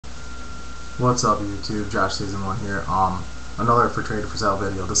What's up YouTube, Josh Season 1 here. Another for trade for sale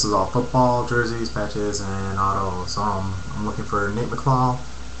video. This is all football, jerseys, patches, and autos. I'm looking for Nate Mclouth,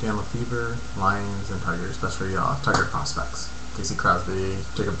 Dan Lefevour, Lions, and Tigers, especially Tiger prospects. Casey Crosby,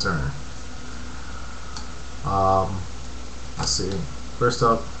 Jacob Turner. Let's see. First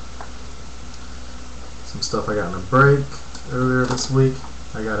up, some stuff I got in a break earlier this week.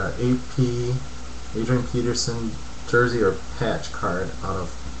 I got an AP Adrian Peterson jersey or patch card out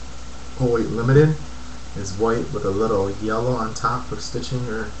of 08 Limited. Is white with a little yellow on top for stitching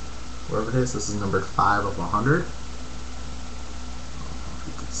or whatever it is. This is numbered 5 of 100. If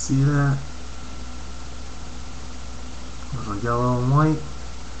you can see that. Little yellow and white.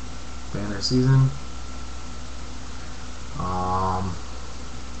 Banner season.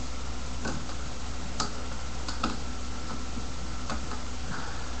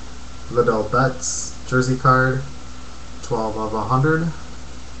 Liddell Betts jersey card, 12 of 100.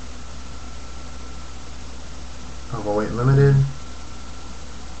 Of 08 Limited,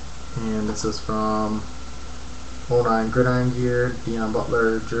 and this is from 09 Gridiron Gear, Deion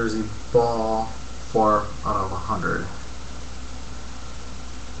Butler jersey ball, 4 out of 100.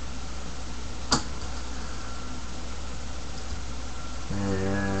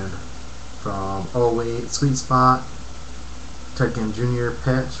 And from 08 Sweet Spot, Tekken Junior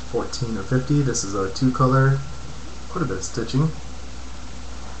patch, 14 of 50. This is a 2-color, quite a bit of stitching,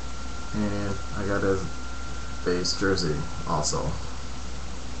 and I got a base jersey also.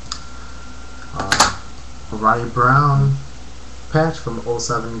 Ronnie Brown patch from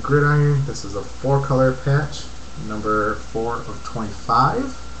 07 Gridiron. This is a 4-color patch, number 4 of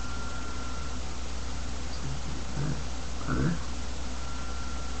 25.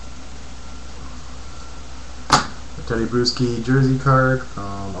 A Teddy Bruschi jersey card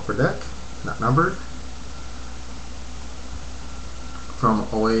from Upper Deck, not numbered. From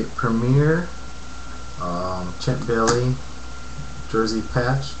 08 Premier, Champ Bailey jersey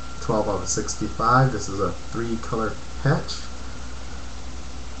patch, 12 out of 65. This is a 3-color patch.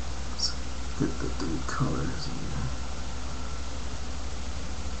 Let's get the 3 colors here.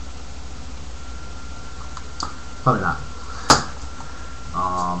 Probably not.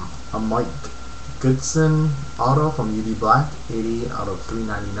 A Mike Goodson auto from UD Black, 80 out of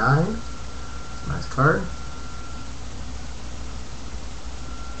 399. Nice card.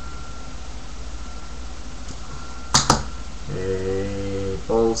 A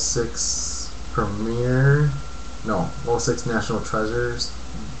 06 Premier, no, 06 National Treasures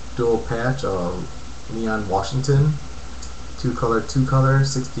dual patch of Leon Washington, 2-color,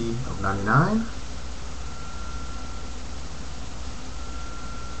 60 of 99.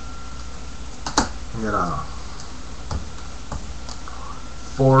 We got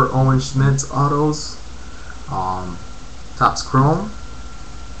 4 Owen Schmitz autos, Topps Chrome,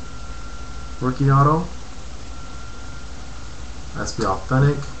 rookie auto. SP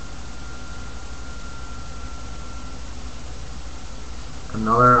Authentic,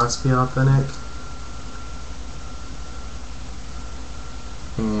 another SP Authentic,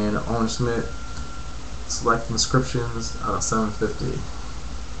 and Owen Schmidt Select Inscriptions out of 750.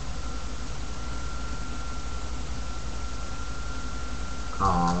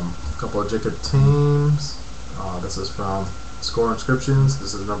 A couple of Jacob teams. This is from Score Inscriptions.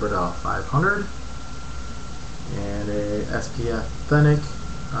 This is numbered out of 500. And a SP Authentic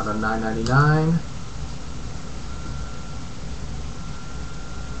out of 999.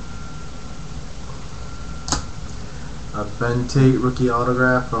 A Ben Tate rookie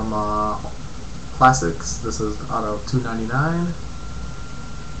autograph from Classics. This is out of 299.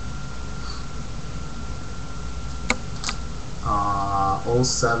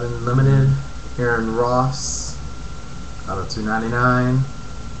 07 Limited Aaron Ross out of 299.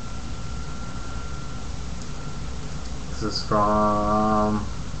 This is from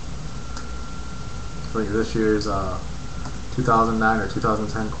this year's 2009 or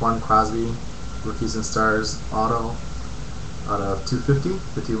 2010 Quan Crosby Rookies and Stars auto out of 250,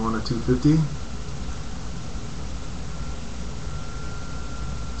 51 of 250.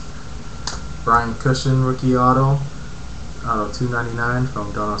 Brian Cushion rookie auto out of 299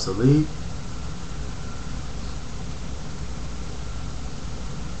 from Donos Elite.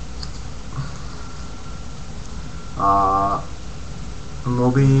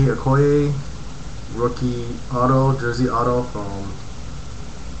 Moby Okoye rookie auto, jersey auto from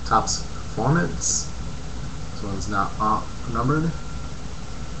Topps Performance. This one's not numbered.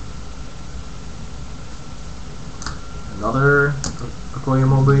 Another Okoye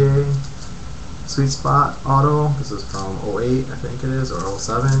Moby Sweet Spot auto. This is from 08, I think it is, or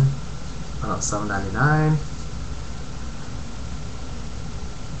 07. $7.99.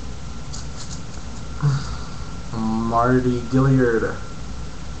 Marty Gilliard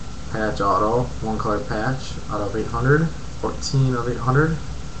patch auto, one color patch out of 800, 14 of 800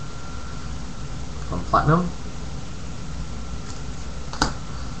 from Platinum.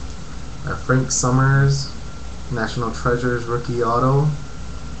 Frank Summers National Treasures rookie auto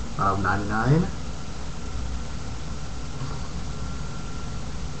out of 99.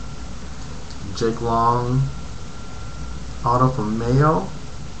 Jake Long auto from Mayo,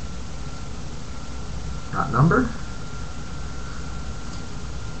 not numbered.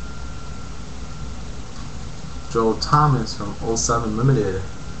 Joe Thomas from 07 Limited,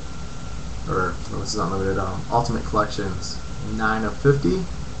 or no, this is not limited, Ultimate Collections, 9 of 50.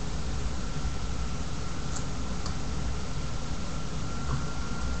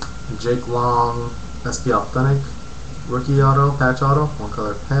 Jake Long SP Authentic rookie auto, patch auto, one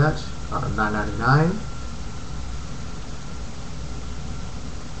color patch out of 9.99.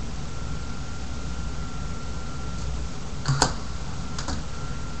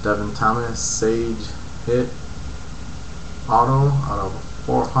 Devin Thomas Sage Hit auto out of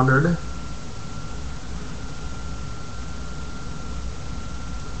 400.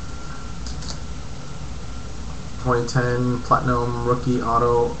 .2010 Platinum rookie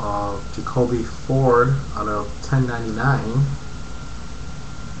auto of Jacoby Ford out of 10.99.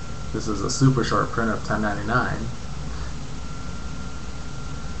 This is a super short print of 10.99.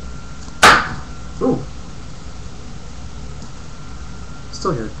 Ooh,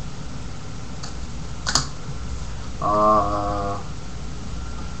 still good.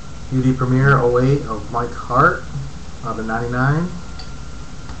 UD Premier 08 of Mike Hart out of 99.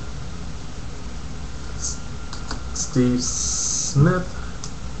 Steve Smith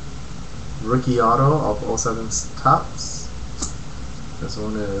rookie auto of 07 Topps. This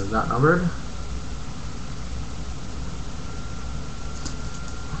one is not numbered.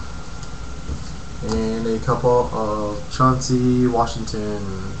 And a couple of Chauncey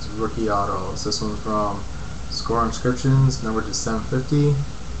Washington's rookie autos. This one's from Score Inscriptions, numbered to 750.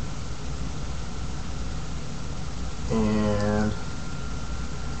 And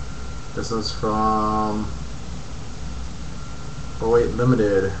this one's from 08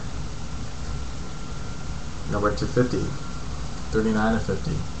 Limited, number 250, 39 of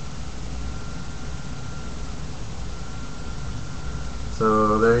 50.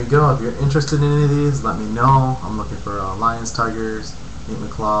 So there you go. If you're interested in any of these, let me know. I'm looking for Lions, Tigers,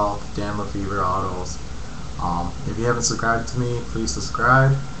 Mclouth, Dan Lefevour autos. If you haven't subscribed to me, please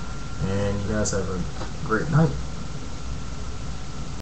subscribe. And you guys have a great night.